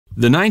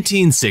The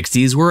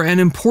 1960s were an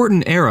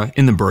important era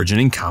in the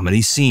burgeoning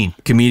comedy scene.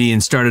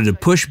 Comedians started to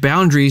push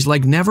boundaries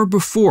like never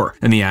before,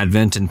 and the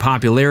advent and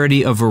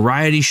popularity of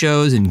variety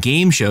shows and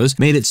game shows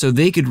made it so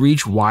they could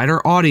reach wider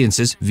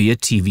audiences via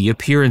TV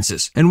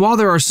appearances. And while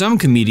there are some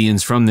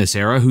comedians from this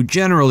era who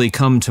generally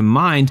come to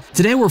mind,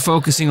 today we're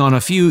focusing on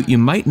a few you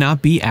might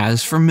not be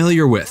as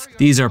familiar with.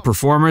 These are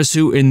performers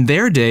who in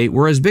their day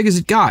were as big as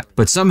it got,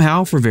 but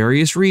somehow, for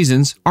various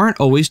reasons, aren't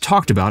always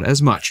talked about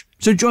as much.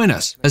 So join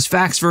us as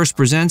Facts Verse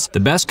presents the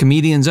best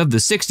comedians of the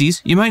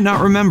 60s you might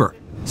not remember,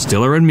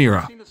 Stiller and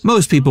Meara.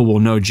 Most people will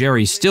know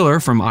Jerry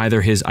Stiller from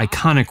either his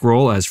iconic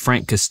role as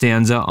Frank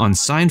Costanza on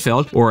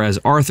Seinfeld or as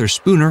Arthur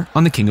Spooner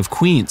on The King of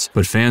Queens.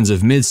 But fans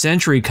of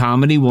mid-century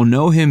comedy will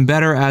know him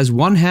better as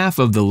one half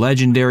of the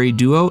legendary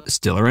duo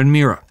Stiller and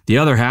Meara. The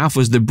other half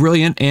was the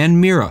brilliant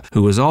Ann Meara,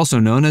 who was also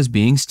known as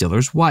being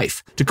Stiller's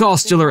wife. To call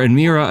Stiller and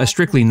Meara a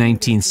strictly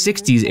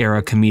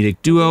 1960s-era comedic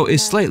duo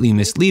is slightly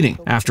misleading.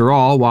 After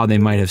all, while they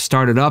might have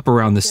started up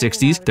around the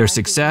 60s, their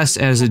success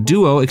as a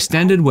duo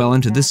extended well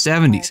into the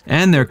 70s,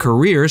 and their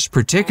careers,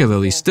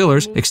 particularly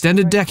Stiller's,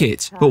 extended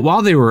decades. But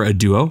while they were a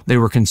duo, they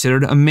were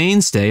considered a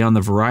mainstay on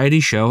the variety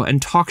show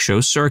and talk show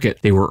circuit.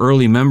 They were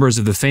early members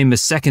of the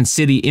famous Second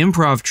City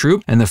improv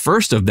troupe, and the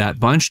first of that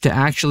bunch to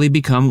actually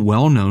become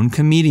well-known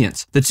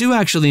comedians. The two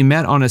actually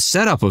met on a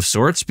setup of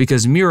sorts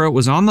because Meara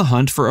was on the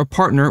hunt for a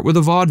partner with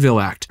a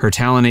vaudeville act. Her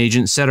talent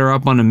agent set her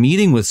up on a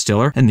meeting with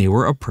Stiller, and they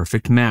were a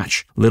perfect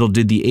match. Little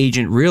did the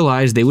agent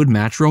realize they would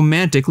match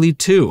romantically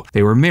too.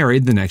 They were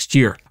married the next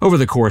year. Over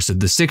the course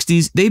of the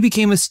 60s, they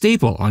became a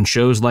staple on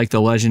shows like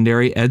the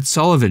legendary Ed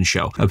Sullivan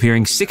Show,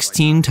 appearing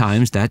 16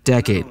 times that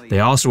decade. They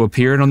also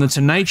appeared on The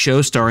Tonight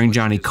Show starring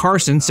Johnny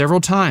Carson several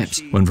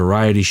times. When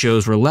variety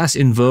shows were less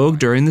in vogue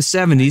during the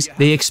 70s,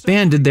 they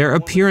expanded their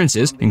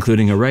appearances,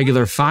 including a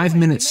regular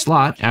 5-minute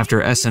slot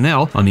after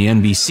SNL on the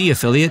NBC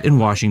affiliate in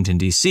Washington,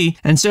 D.C.,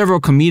 and several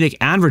comedic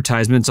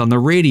advertisements on the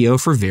radio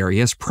for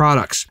various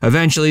products.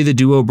 Eventually, the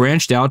duo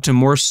branched out to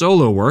more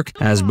solo work,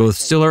 as both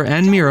Stiller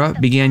and Meara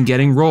began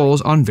getting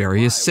roles on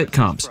various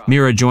sitcoms.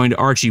 Meara joined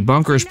Archie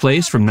Bunker's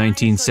Place from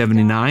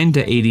 1979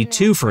 to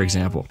 82, for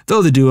example.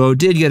 Though the duo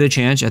did get a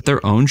chance at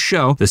their own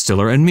show, The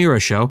Stiller and Meara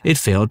Show, it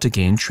failed to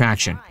gain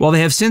traction. While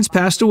they have since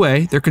passed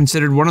away, they're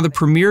considered one of the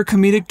premier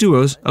comedic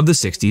duos of the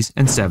 60s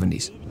and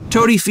 70s.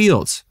 Totie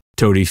Fields.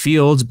 Totie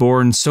Fields,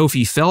 born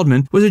Sophie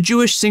Feldman, was a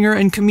Jewish singer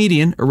and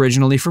comedian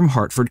originally from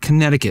Hartford,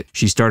 Connecticut.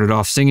 She started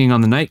off singing on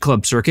the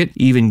nightclub circuit,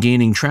 even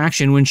gaining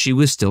traction when she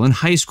was still in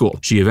high school.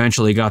 She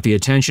eventually got the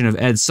attention of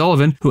Ed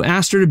Sullivan, who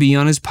asked her to be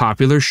on his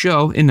popular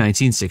show in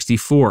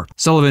 1964.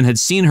 Sullivan had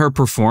seen her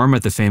perform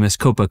at the famous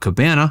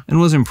Copacabana and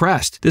was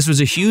impressed. This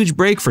was a huge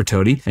break for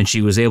Totie, and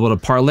she was able to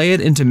parlay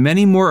it into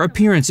many more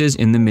appearances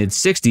in the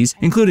mid-60s,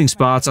 including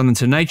spots on The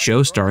Tonight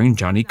Show starring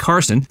Johnny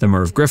Carson, The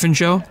Merv Griffin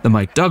Show, The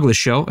Mike Douglas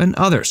Show, and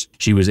others.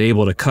 She was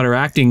able to cut her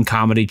acting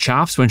comedy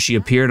chops when she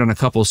appeared on a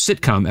couple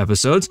sitcom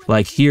episodes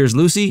like Here's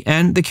Lucy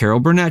and The Carol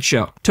Burnett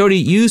Show. Totie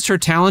used her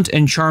talent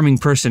and charming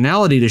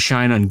personality to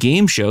shine on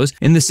game shows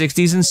in the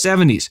 60s and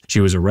 70s. She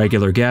was a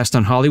regular guest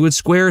on Hollywood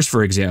Squares,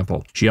 for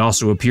example. She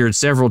also appeared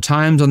several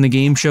times on the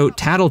game show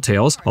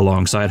Tattletales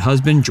alongside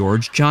husband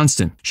George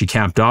Johnston. She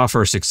capped off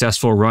her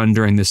successful run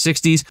during the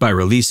 60s by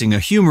releasing a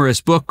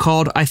humorous book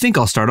called I Think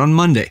I'll Start on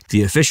Monday,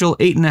 the official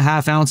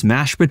 8.5-ounce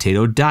mashed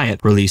potato diet,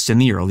 released in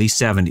the early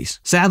 70s.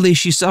 Sadly,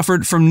 she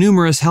suffered from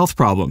numerous health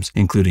problems,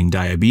 including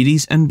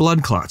diabetes and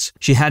blood clots.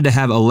 She had to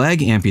have a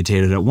leg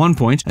amputated at one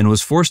point and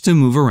was forced to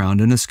move around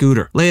in a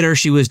scooter. Later,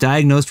 she was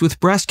diagnosed with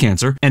breast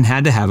cancer and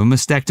had to have a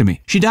mastectomy.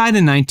 She died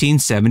in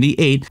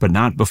 1978, but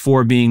not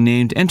before being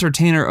named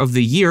Entertainer of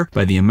the Year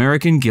by the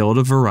American Guild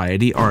of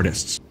Variety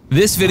Artists.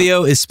 This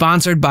video is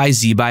sponsored by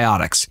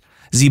ZBiotics.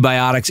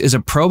 ZBiotics is a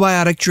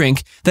probiotic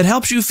drink that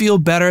helps you feel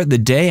better the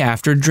day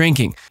after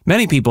drinking.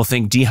 Many people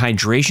think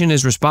dehydration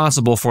is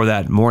responsible for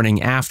that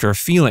morning after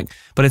feeling,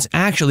 but it's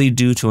actually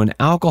due to an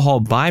alcohol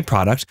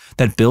byproduct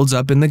that builds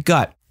up in the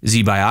gut.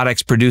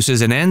 ZBiotics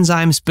produces an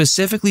enzyme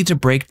specifically to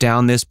break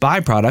down this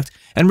byproduct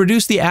and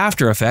reduce the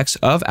after effects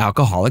of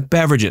alcoholic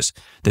beverages.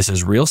 This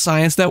is real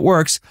science that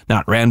works,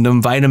 not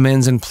random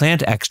vitamins and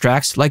plant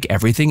extracts like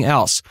everything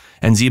else.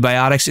 And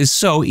ZBiotics is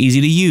so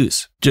easy to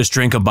use. Just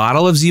drink a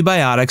bottle of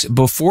ZBiotics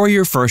before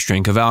your first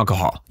drink of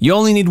alcohol. You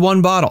only need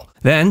one bottle.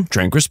 Then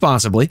drink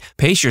responsibly,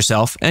 pace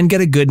yourself, and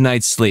get a good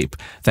night's sleep.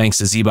 Thanks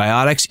to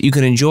ZBiotics, you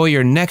can enjoy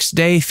your next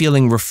day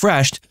feeling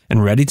refreshed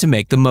and ready to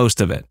make the most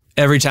of it.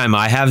 Every time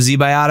I have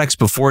ZBiotics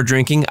before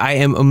drinking, I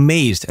am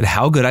amazed at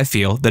how good I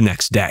feel the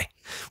next day.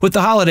 With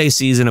the holiday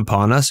season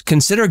upon us,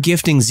 consider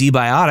gifting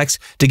ZBiotics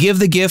to give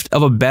the gift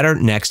of a better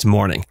next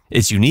morning.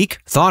 It's unique,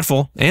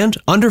 thoughtful, and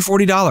under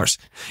 $40.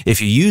 If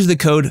you use the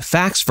code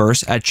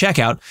FACTSVERSE at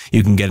checkout,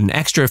 you can get an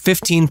extra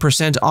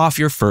 15% off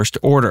your first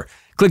order.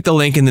 Click the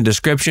link in the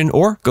description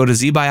or go to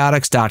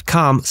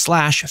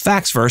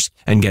zbiotics.com/FACTSVERSE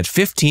and get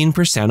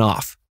 15%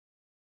 off.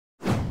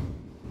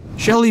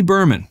 Shelley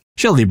Berman.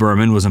 Shelley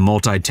Berman was a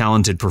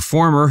multi-talented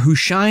performer who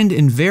shined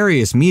in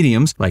various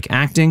mediums like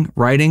acting,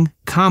 writing,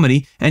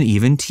 comedy and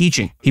even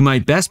teaching. He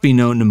might best be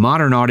known to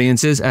modern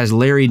audiences as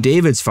Larry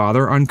David's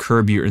father on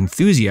Curb Your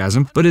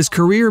Enthusiasm, but his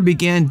career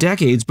began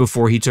decades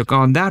before he took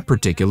on that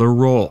particular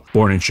role.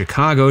 Born in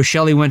Chicago,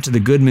 Shelley went to the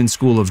Goodman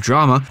School of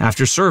Drama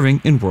after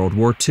serving in World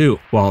War II.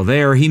 While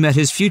there, he met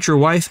his future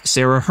wife,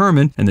 Sarah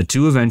Herman, and the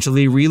two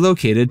eventually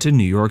relocated to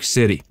New York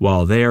City.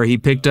 While there, he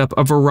picked up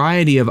a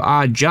variety of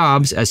odd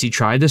jobs as he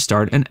tried to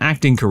start an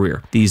acting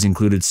career. These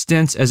included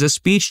stints as a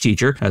speech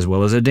teacher as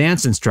well as a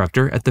dance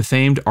instructor at the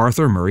famed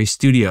Arthur Murray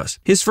Studios.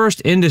 His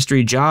first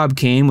industry job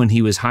came when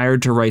he was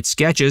hired to write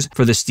sketches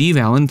for the Steve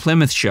Allen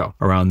Plymouth Show.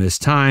 Around this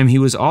time, he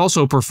was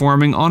also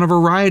performing on a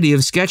variety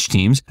of sketch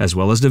teams as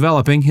well as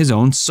developing his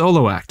own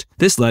solo act.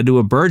 This led to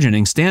a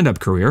burgeoning stand-up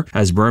career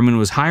as Berman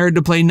was hired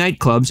to play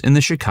nightclubs in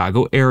the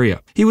Chicago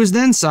area. He was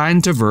then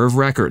signed to Verve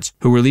Records,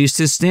 who released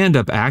his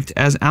stand-up act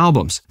as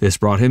albums. This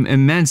brought him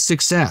immense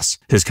success.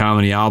 His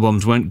comedy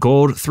albums went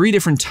gold 3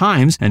 different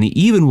times, and he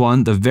even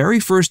won the very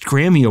first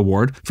Grammy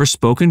Award for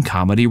spoken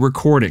comedy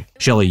recording.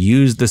 Shelley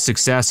used the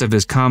success of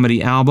his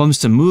comedy albums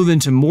to move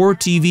into more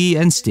TV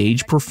and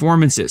stage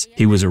performances.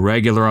 He was a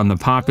regular on the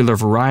popular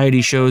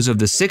variety shows of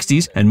the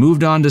 60s and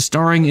moved on to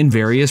starring in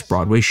various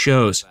Broadway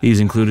shows.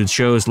 These included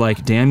shows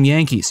like Damn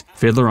Yankees,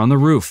 Fiddler on the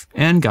Roof,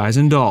 and Guys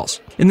and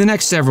Dolls. In the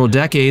next several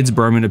decades,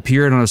 Berman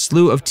appeared on a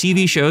slew of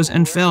TV shows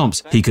and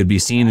films. He could be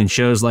seen in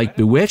shows like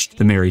Bewitched,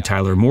 The Mary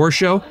Tyler Moore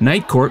Show,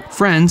 Night Court,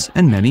 Friends,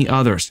 and many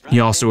others. He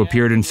also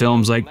appeared in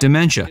films like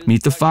Dementia,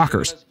 Meet the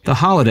Fockers, The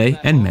Holiday,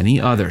 and many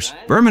others.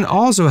 Berman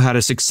also had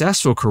a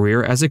successful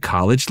career as a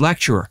college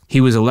lecturer.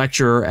 He was a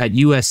lecturer at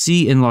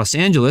USC in Los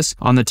Angeles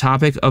on the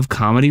topic of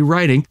comedy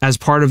writing as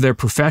part of their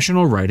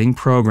professional writing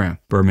program.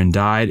 Berman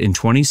died in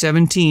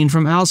 2017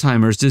 from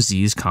Alzheimer's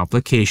disease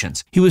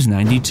complications. He was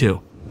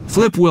 92.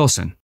 Flip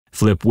Wilson.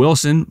 Flip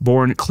Wilson,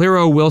 born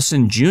Clairo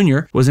Wilson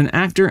Jr., was an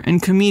actor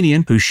and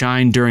comedian who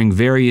shined during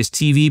various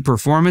TV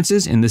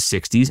performances in the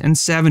 60s and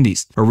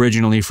 70s.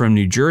 Originally from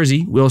New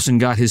Jersey, Wilson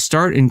got his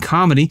start in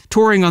comedy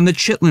touring on the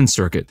Chitlin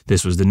circuit.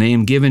 This was the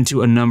name given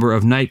to a number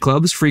of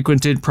nightclubs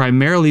frequented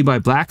primarily by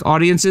black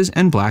audiences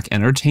and black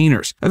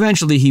entertainers.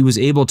 Eventually, he was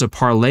able to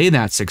parlay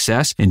that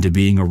success into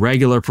being a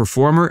regular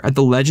performer at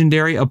the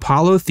legendary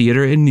Apollo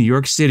Theater in New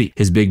York City.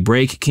 His big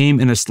break came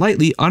in a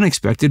slightly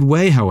unexpected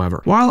way,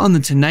 however. While on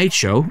The Tonight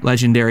Show,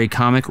 legendary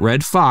comic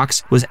Red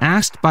Fox was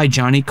asked by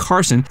Johnny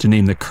Carson to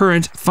name the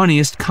current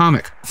funniest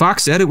comic.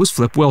 Fox said it was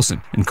Flip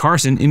Wilson, and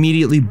Carson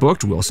immediately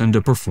booked Wilson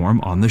to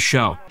perform on the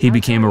show. He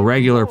became a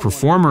regular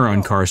performer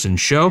on Carson's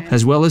show,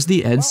 as well as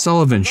The Ed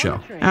Sullivan Show.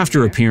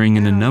 After appearing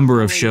in a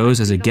number of shows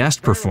as a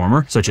guest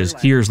performer, such as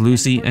Here's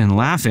Lucy and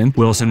Laugh-In,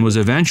 Wilson was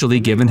eventually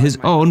given his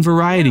own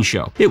variety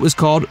show. It was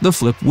called The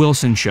Flip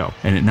Wilson Show,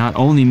 and it not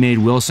only made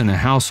Wilson a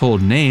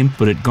household name,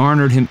 but it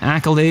garnered him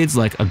accolades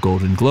like a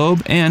Golden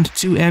Globe and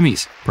 2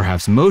 Emmys.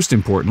 Perhaps most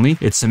importantly,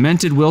 it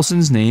cemented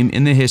Wilson's name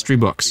in the history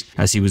books,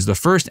 as he was the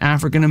first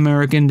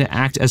African-American to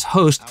act as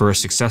host for a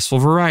successful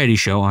variety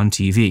show on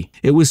TV.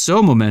 It was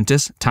so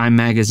momentous, Time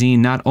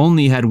magazine not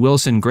only had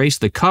Wilson grace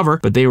the cover,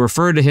 but they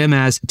referred to him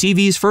as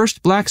TV's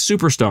first black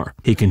superstar.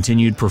 He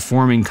continued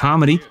performing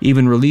comedy,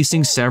 even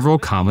releasing several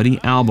comedy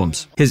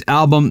albums. His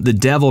album, The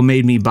Devil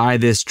Made Me Buy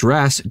This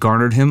Dress,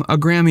 garnered him a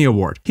Grammy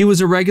Award. He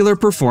was a regular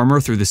performer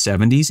through the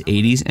 70s,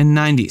 80s, and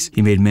 90s.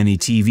 He made many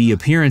TV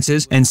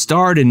appearances and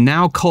starred in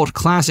now cult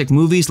classic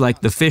movies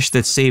like The Fish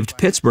That Saved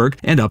Pittsburgh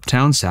and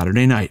Uptown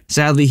Saturday Night.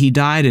 Sadly, he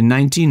died in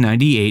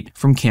 1998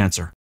 from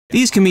cancer.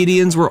 These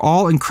comedians were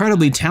all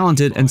incredibly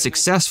talented and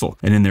successful,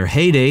 and in their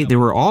heyday, they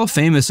were all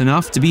famous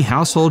enough to be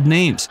household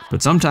names,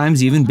 but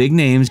sometimes even big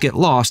names get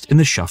lost in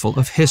the shuffle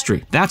of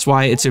history. That's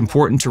why it's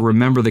important to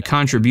remember the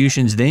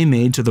contributions they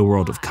made to the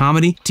world of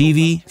comedy,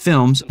 TV,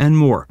 films, and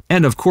more.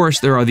 And of course,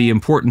 there are the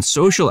important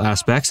social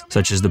aspects,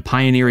 such as the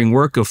pioneering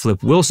work of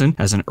Flip Wilson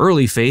as an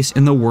early face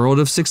in the world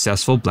of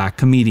successful black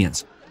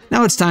comedians.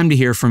 Now it's time to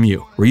hear from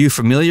you. Were you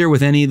familiar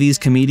with any of these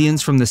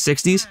comedians from the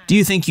 60s? Do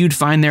you think you'd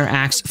find their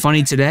acts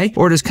funny today,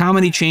 or does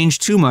comedy change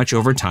too much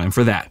over time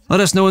for that?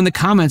 Let us know in the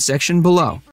comments section below.